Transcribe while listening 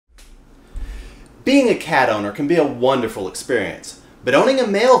Being a cat owner can be a wonderful experience, but owning a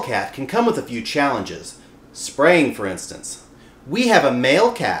male cat can come with a few challenges. Spraying, for instance. We have a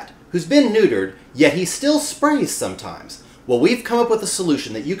male cat who's been neutered, yet he still sprays sometimes. Well, we've come up with a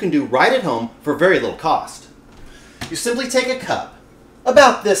solution that you can do right at home for very little cost. You simply take a cup,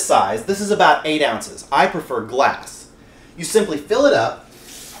 about this size. This is about 8 ounces. I prefer glass. You simply fill it up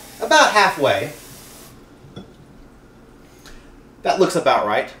about halfway. That looks about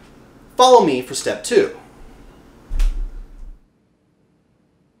right. Follow me for step 2.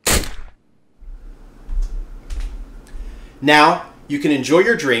 Now, you can enjoy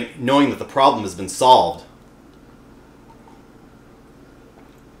your drink knowing that the problem has been solved.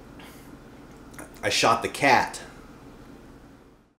 I shot the cat.